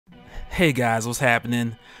Hey guys, what's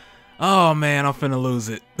happening? Oh man, I'm finna lose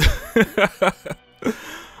it.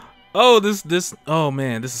 Oh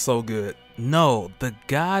man, this is so good. No, the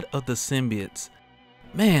god of the symbiotes.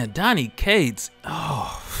 Man, Donny Cates.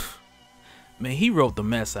 Oh, man, he wrote the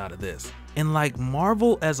mess out of this. And like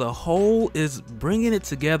Marvel as a whole is bringing it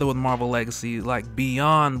together with Marvel Legacy, like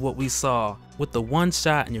beyond what we saw with the one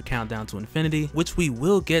shot and your countdown to infinity, which we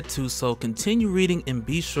will get to, so continue reading and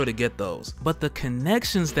be sure to get those. But the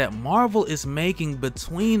connections that Marvel is making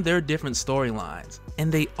between their different storylines, and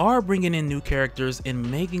they are bringing in new characters and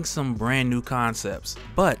making some brand new concepts.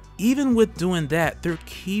 But even with doing that, they're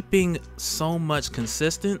keeping so much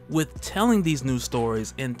consistent with telling these new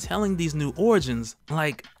stories and telling these new origins.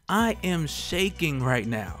 Like, I am shaking right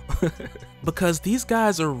now because these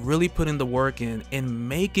guys are really putting the work in and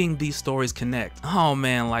making these stories connect. Oh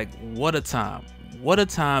man, like what a time. What a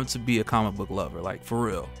time to be a comic book lover, like for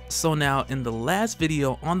real. So now in the last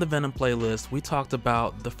video on the Venom playlist, we talked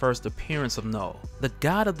about the first appearance of Knull, the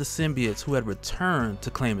god of the symbiotes who had returned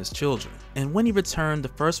to claim his children. And when he returned, the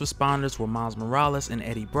first responders were Miles Morales and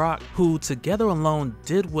Eddie Brock, who together alone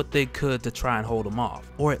did what they could to try and hold him off.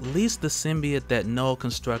 Or at least the symbiote that Knull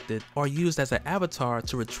constructed or used as an avatar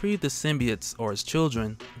to retrieve the symbiotes, or his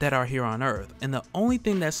children, that are here on Earth. And the only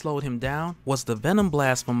thing that slowed him down was the Venom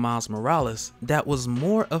blast from Miles Morales that was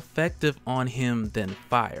more effective on him than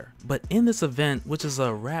fire. But in this event, which is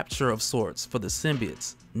a rapture of sorts for the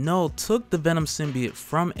symbiotes, Knull took the Venom symbiote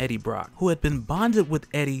from Eddie Brock, who had been bonded with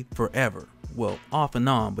Eddie forever. Well, off and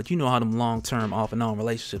on, but you know how them long-term off and on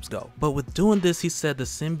relationships go. But with doing this, he said the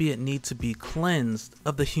symbiote need to be cleansed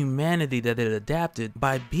of the humanity that it adapted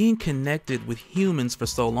by being connected with humans for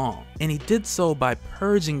so long. And he did so by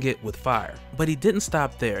purging it with fire. But he didn't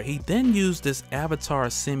stop there. He then used this avatar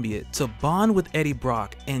symbiote to bond with Eddie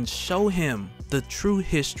Brock and show him the true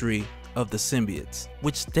history of the symbiotes,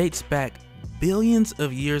 which dates back billions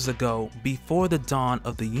of years ago, before the dawn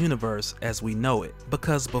of the universe as we know it.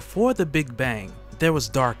 Because before the Big Bang, there was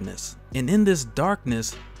darkness. And in this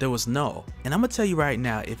darkness, there was Knull. And I'm gonna tell you right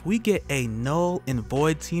now, if we get a Knull and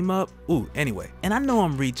Void team up, anyway. And I know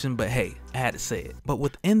I'm reaching, but hey, I had to say it. But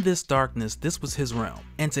within this darkness, this was his realm.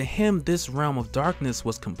 And to him, this realm of darkness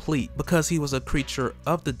was complete because he was a creature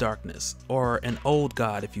of the darkness, or an old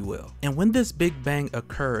god, if you will. And when this Big Bang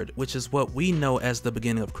occurred, which is what we know as the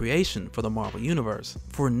beginning of creation for the Marvel Universe,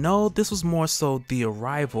 for Knull, this was more so the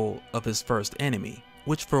arrival of his first enemy,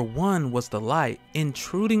 which for one was the light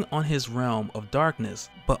intruding on his realm of darkness,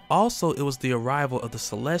 but also it was the arrival of the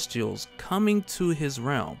Celestials coming to his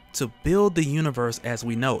realm to build the universe as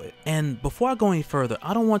we know it. And before I go any further,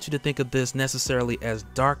 I don't want you to think of this necessarily as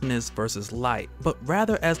darkness versus light, but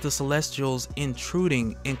rather as the Celestials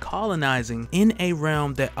intruding and colonizing in a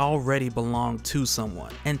realm that already belonged to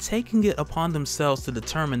someone, and taking it upon themselves to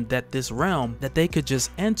determine that this realm that they could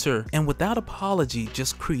just enter and without apology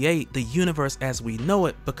just create the universe as we know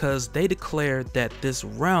it, because they declared that this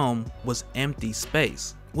realm was empty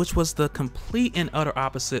space, which was the complete and utter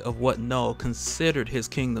opposite of what Knull considered his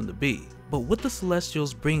kingdom to be. But with the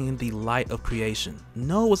Celestials bringing the light of creation,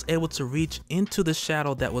 Knull was able to reach into the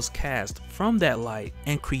shadow that was cast from that light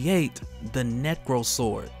and create the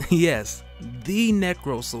Necrosword. Yes, the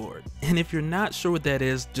Necrosword. And if you're not sure what that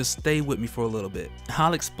is, just stay with me for a little bit.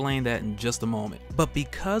 I'll explain that in just a moment. But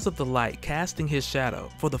because of the light casting his shadow,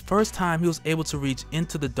 for the first time he was able to reach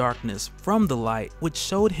into the darkness from the light, which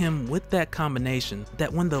showed him with that combination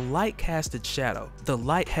that when the light cast its shadow, the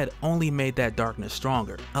light had only made that darkness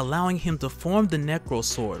stronger, allowing him to form the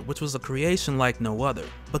Necrosword, which was a creation like no other,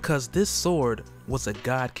 because this sword was a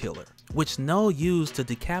god killer, which Knull used to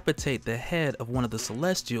decapitate the head of one of the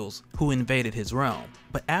Celestials who invaded his realm.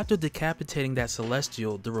 But after decapitating that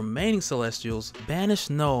Celestial, the remaining Celestials banished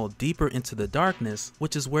Knull deeper into the darkness,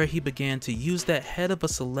 which is where he began to use that head of a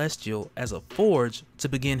Celestial as a forge to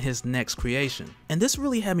begin his next creation. And this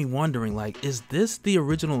really had me wondering, like, is this the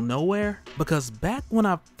original Nowhere? Because back when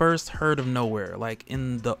I first heard of Nowhere, like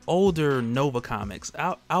in the older Nova comics,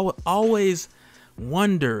 I would always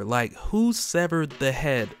wonder, like, who severed the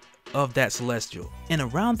head of that Celestial. And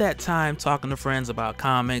around that time, talking to friends about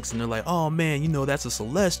comics, and they're like, oh man, you know, that's a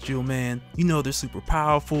Celestial, man, you know, they're super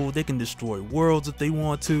powerful, they can destroy worlds if they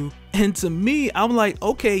want to. And to me, I'm like,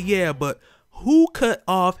 okay, yeah, but who cut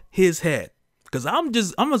off his head? Because I'm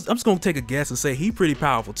just gonna take a guess and say he pretty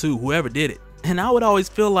powerful too, whoever did it. And I would always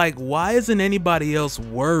feel like, why isn't anybody else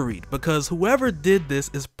worried? Because whoever did this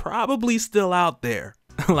is probably still out there.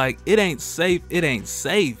 Like, it ain't safe, it ain't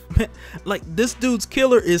safe. Like, this dude's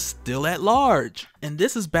killer is still at large. And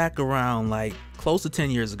this is back around like close to 10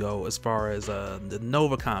 years ago as far as the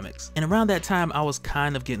Nova comics. And around that time, I was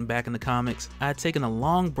kind of getting back into comics. I had taken a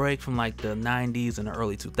long break from like the 90s and the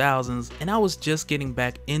early 2000s, and I was just getting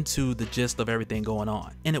back into the gist of everything going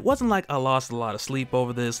on. And it wasn't like I lost a lot of sleep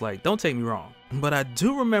over this, like, don't take me wrong. But I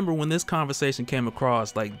do remember when this conversation came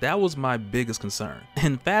across, like, that was my biggest concern.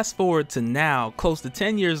 And fast forward to now, close to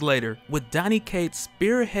 10 years later, with Donny Cates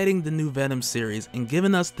spearheading the new Venom series and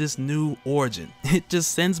giving us this new origin, it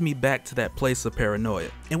just sends me back to that place of paranoia.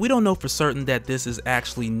 And we don't know for certain that this is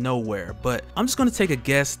actually nowhere, but I'm just gonna take a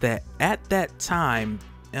guess that at that time,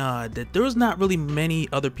 that there was not really many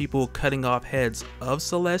other people cutting off heads of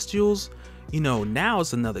Celestials. You know, now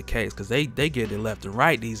it's another case because they get it left and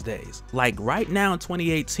right these days. Like right now in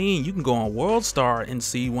 2018, you can go on World Star and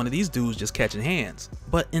see one of these dudes just catching hands.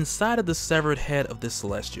 But inside of the severed head of this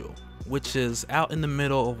Celestial, which is out in the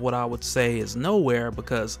middle of what I would say is nowhere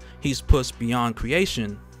because he's pushed beyond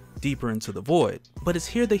creation, deeper into the void. But it's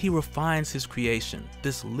here that he refines his creation,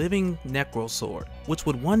 this living Necrosword, which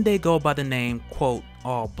would one day go by the name, quote,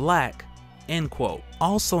 All Black, end quote,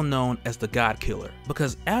 also known as the God Killer,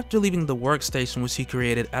 because after leaving the workstation which he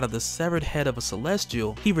created out of the severed head of a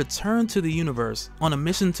Celestial, he returned to the universe on a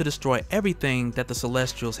mission to destroy everything that the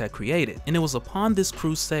Celestials had created. And it was upon this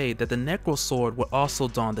crusade that the Necrosword would also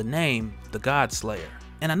don the name, the God Slayer.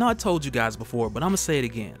 And I know I told you guys before, but I'm gonna say it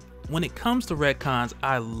again. When it comes to retcons,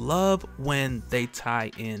 I love when they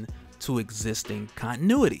tie in to existing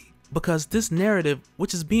continuity, because this narrative,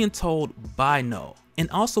 which is being told by Knull, and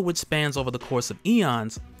also which spans over the course of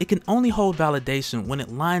eons, it can only hold validation when it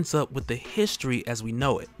lines up with the history as we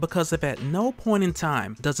know it. Because if at no point in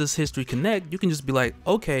time does this history connect, you can just be like,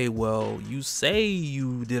 okay, well, you say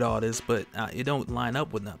you did all this, but it don't line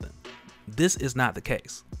up with nothing. This is not the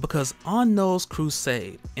case, because on Knull's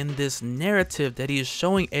crusade, in this narrative that he is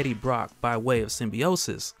showing Eddie Brock by way of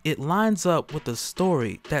symbiosis, it lines up with the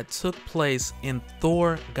story that took place in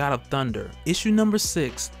Thor God of Thunder, issue number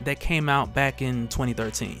 6 that came out back in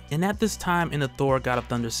 2013. And at this time in the Thor God of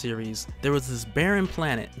Thunder series, there was this barren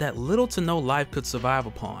planet that little to no life could survive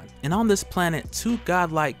upon. And on this planet, two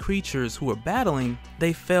godlike creatures who were battling,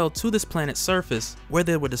 they fell to this planet's surface where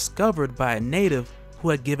they were discovered by a native who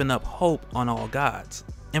had given up hope on all gods.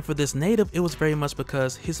 And for this native, it was very much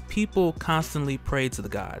because his people constantly prayed to the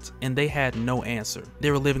gods and they had no answer. They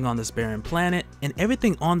were living on this barren planet and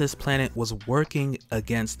everything on this planet was working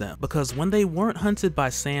against them, because when they weren't hunted by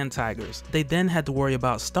sand tigers, they then had to worry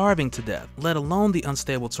about starving to death, let alone the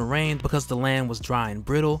unstable terrain because the land was dry and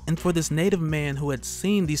brittle. And for this native man who had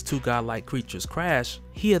seen these two godlike creatures crash,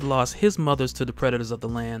 he had lost his mothers to the predators of the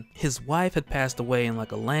land, his wife had passed away in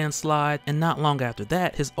like a landslide, and not long after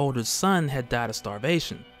that, his older son had died of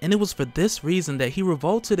starvation. And it was for this reason that he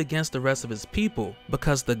revolted against the rest of his people,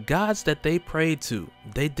 because the gods that they prayed to,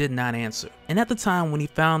 they did not answer. And at the time when he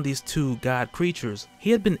found these two god creatures,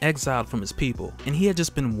 he had been exiled from his people, and he had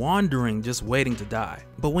just been wandering, just waiting to die.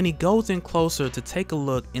 But when he goes in closer to take a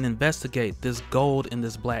look and investigate this gold and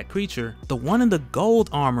this black creature, the one in the gold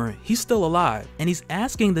armor, he's still alive, and he's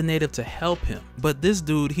asking the native to help him. But this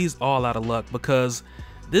dude, he's all out of luck, because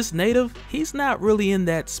this native, he's not really in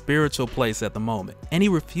that spiritual place at the moment, and he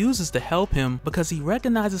refuses to help him because he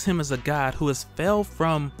recognizes him as a god who has fell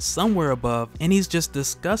from somewhere above, and he's just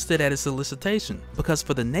disgusted at his solicitation. Because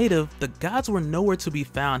for the native, the gods were nowhere to be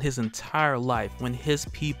found his entire life when his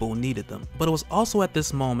people needed them. But it was also at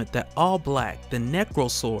this moment that All Black, the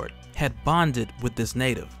Necrosword, had bonded with this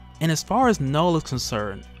native. And as far as Knull is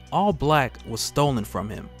concerned, All Black was stolen from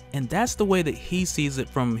him. And that's the way that he sees it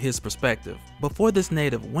from his perspective. Before this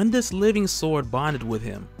native, when this living sword bonded with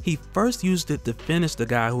him, he first used it to finish the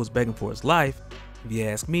guy who was begging for his life. If you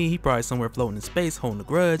ask me, he probably somewhere floating in space holding a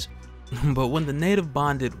grudge. But when the native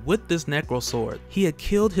bonded with this Necrosword, he had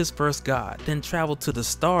killed his first god, then traveled to the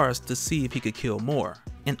stars to see if he could kill more.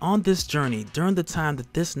 And on this journey, during the time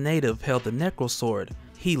that this native held the Necrosword,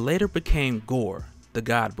 he later became Gore, the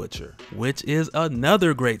God Butcher, which is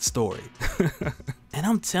another great story. And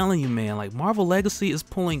I'm telling you, man, like, Marvel Legacy is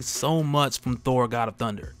pulling so much from Thor God of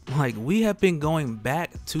Thunder. Like, we have been going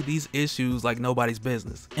back to these issues like nobody's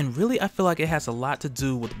business. And really, I feel like it has a lot to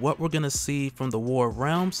do with what we're gonna see from the War of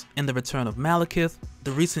Realms and the return of Malekith,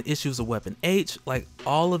 the recent issues of Weapon H. Like,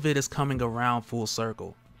 all of it is coming around full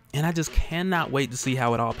circle. And I just cannot wait to see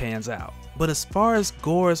how it all pans out. But as far as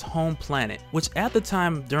Gore's home planet, which at the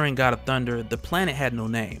time during God of Thunder, the planet had no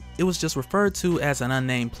name. It was just referred to as an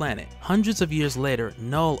unnamed planet. Hundreds of years later,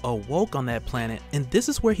 Knull awoke on that planet, and this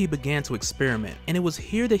is where he began to experiment. And it was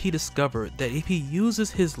here that he discovered that if he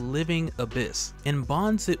uses his living abyss and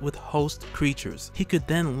bonds it with host creatures, he could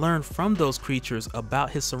then learn from those creatures about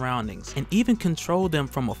his surroundings and even control them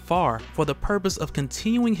from afar for the purpose of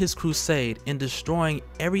continuing his crusade and destroying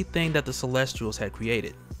everything that the Celestials had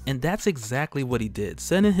created. And that's exactly what he did,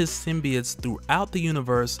 sending his symbiotes throughout the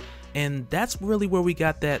universe. And that's really where we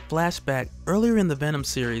got that flashback earlier in the Venom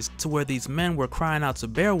series to where these men were crying out to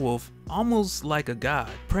Beowulf almost like a god,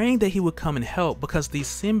 praying that he would come and help because these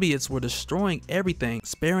symbiotes were destroying everything,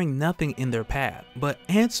 sparing nothing in their path. But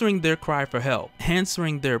answering their cry for help,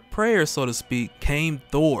 answering their prayer so to speak, came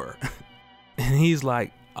Thor. And he's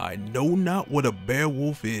like, I know not what a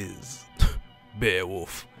Beowulf is.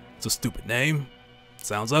 Beowulf, it's a stupid name.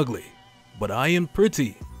 Sounds ugly, but I am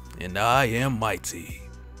pretty and I am mighty.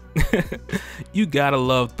 You gotta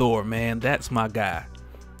love Thor, man. That's my guy.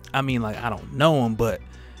 I mean, like, I don't know him, but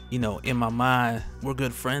you know, in my mind, we're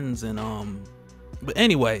good friends. And but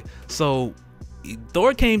anyway, so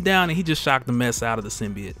Thor came down and he just shocked the mess out of the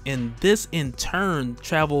symbiote, and this in turn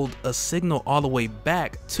traveled a signal all the way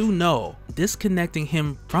back to Knull, disconnecting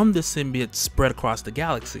him from the symbiote spread across the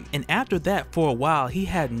galaxy. And after that, for a while, he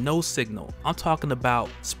had no signal. I'm talking about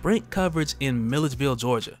sprint coverage in Milledgeville,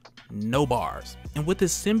 Georgia. No bars. And with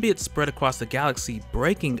this symbiote spread across the galaxy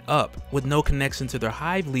breaking up with no connection to their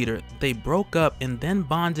hive leader, they broke up and then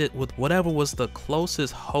bonded with whatever was the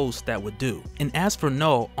closest host that would do. And as for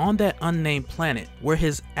Knull, on that unnamed planet where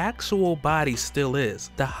his actual body still is,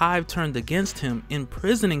 the hive turned against him,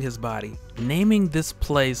 imprisoning his body, naming this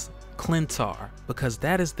place Clintar, because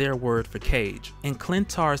that is their word for cage. And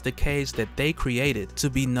Clintar is the cage that they created to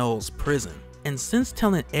be Knull's prison. And since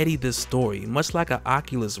telling Eddie this story, much like an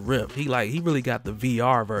Oculus Rift, he really got the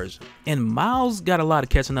VR version. And Miles got a lot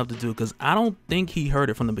of catching up to do because I don't think he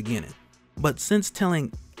heard it from the beginning. But since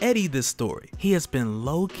telling Eddie this story, he has been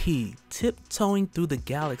low-key tiptoeing through the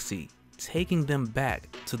galaxy, taking them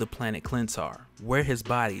back to the planet Clintar, where his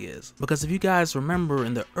body is. Because if you guys remember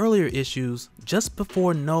in the earlier issues, just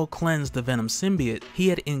before Knull cleansed the Venom symbiote, he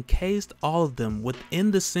had encased all of them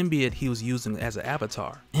within the symbiote he was using as an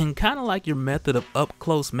avatar. And kind of like your method of up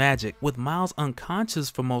close magic, with Miles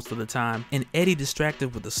unconscious for most of the time and Eddie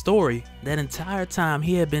distracted with the story, that entire time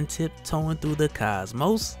he had been tiptoeing through the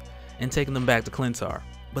cosmos and taking them back to Clintar.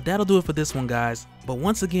 But that'll do it for this one, guys. But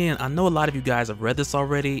once again, I know a lot of you guys have read this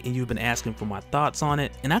already and you've been asking for my thoughts on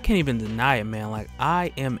it, and I can't even deny it, man. Like,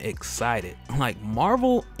 I am excited. Like,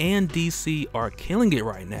 Marvel and DC are killing it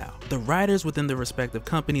right now. The writers within their respective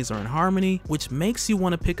companies are in harmony, which makes you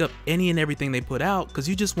want to pick up any and everything they put out because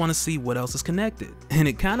you just want to see what else is connected. And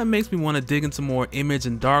it kind of makes me want to dig into more Image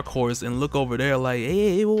and Dark Horse and look over there like,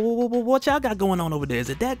 hey, what y'all got going on over there? Is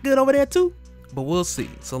it that good over there too? But we'll see.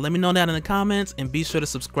 So let me know that in the comments, and be sure to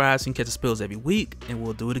subscribe so you can catch the spills every week, and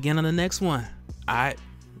we'll do it again on the next one. Alright,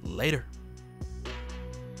 later.